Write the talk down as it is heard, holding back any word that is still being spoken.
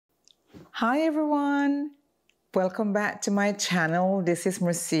Hi everyone, welcome back to my channel. This is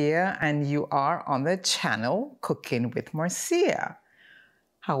Marcia and you are on the channel Cooking with Marcia.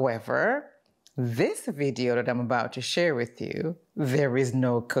 However, this video that I'm about to share with you, there is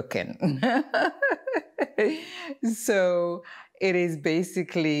no cooking. So it is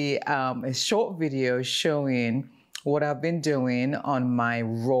basically a short video showing what I've been doing on my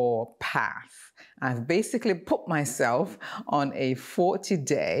raw path. I've basically put myself on a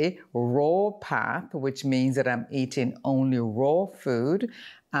 40-day raw path, which means that I'm eating only raw food.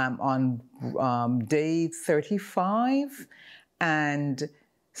 I'm on day 35, and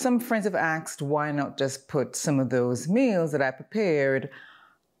some friends have asked why not just put some of those meals that I prepared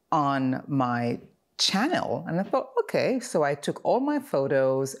on my channel. And I thought, okay, so I took all my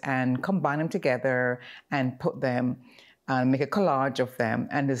photos and combined them together and put them, make a collage of them,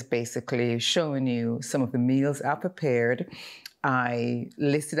 and just basically showing you some of the meals I prepared. I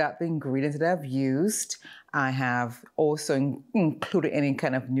listed out the ingredients that I've used. I have also included any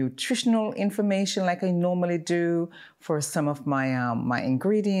kind of nutritional information like I normally do for some of my, my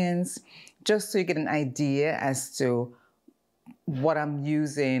ingredients, just so you get an idea as to what I'm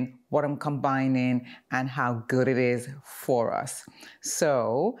using, what I'm combining, and how good it is for us.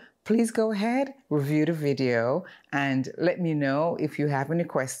 So please go ahead, review the video, and let me know if you have any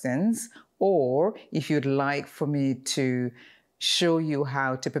questions or if you'd like for me to show you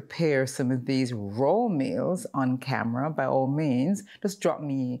how to prepare some of these raw meals on camera. By all means, just drop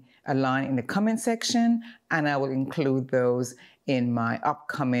me a line in the comment section and I will include those in my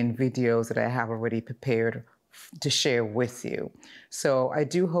upcoming videos that I have already prepared to share with you. So I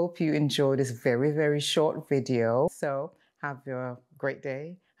do hope you enjoy this very, very short video. So have a great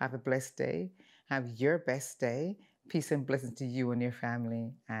day, have a blessed day, have your best day. Peace and blessings to you and your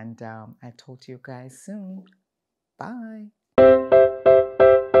family. And I'll talk to you guys soon. Bye.